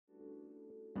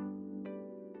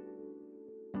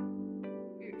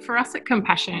for us at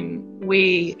Compassion,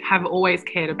 we have always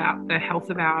cared about the health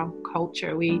of our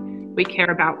culture. We care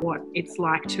about what it's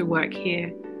like to work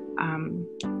here.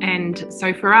 And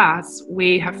so for us,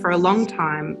 we have for a long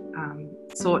time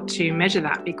sought to measure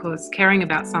that, because caring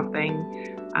about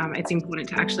something, it's important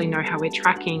to actually know how we're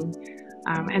tracking.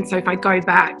 And so if I go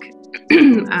back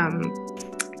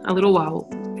a little while,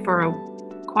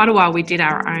 quite a while, we did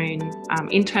our own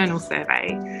internal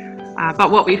survey.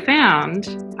 But what we found,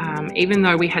 even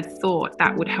though we had thought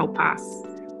that would help us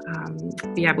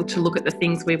be able to look at the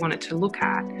things we wanted to look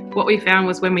at, what we found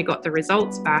was when we got the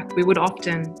results back, we would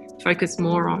often focus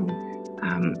more on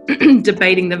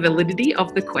debating the validity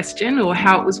of the question or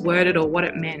how it was worded or what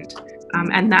it meant.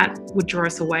 And that would draw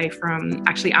us away from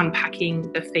actually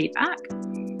unpacking the feedback.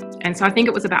 And so I think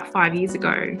it was about 5 years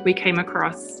ago, we came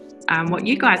across what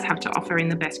you guys have to offer in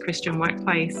the Best Christian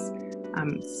Workplace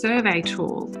survey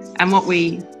tool. And what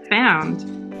we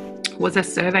found was a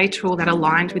survey tool that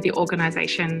aligned with the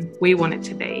organisation we want it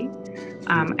to be.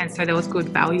 And so there was good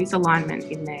values alignment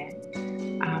in there.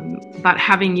 But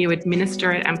having you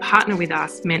administer it and partner with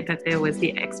us meant that there was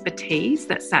the expertise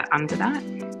that sat under that.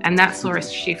 And that saw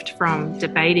us shift from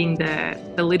debating the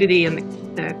validity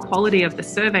and the quality of the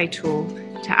survey tool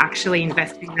to actually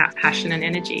investing that passion and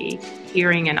energy,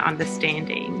 hearing and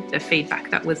understanding the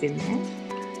feedback that was in there.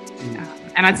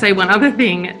 And I'd say one other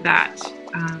thing that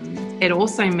it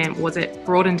also meant was it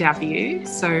broadened our view.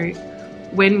 So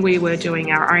when we were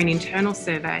doing our own internal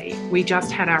survey, we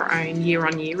just had our own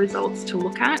year-on-year results to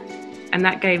look at, and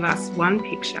that gave us one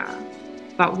picture.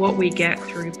 But what we get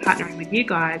through partnering with you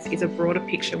guys is a broader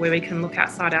picture where we can look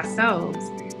outside ourselves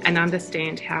and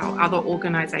understand how other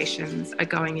organisations are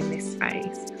going in this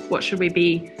space. What should we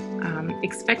be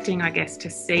expecting, I guess, to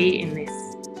see in this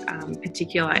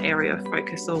particular area of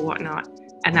focus or whatnot?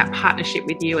 And that partnership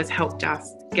with you has helped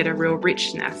us get a real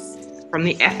richness from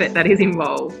the effort that is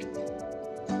involved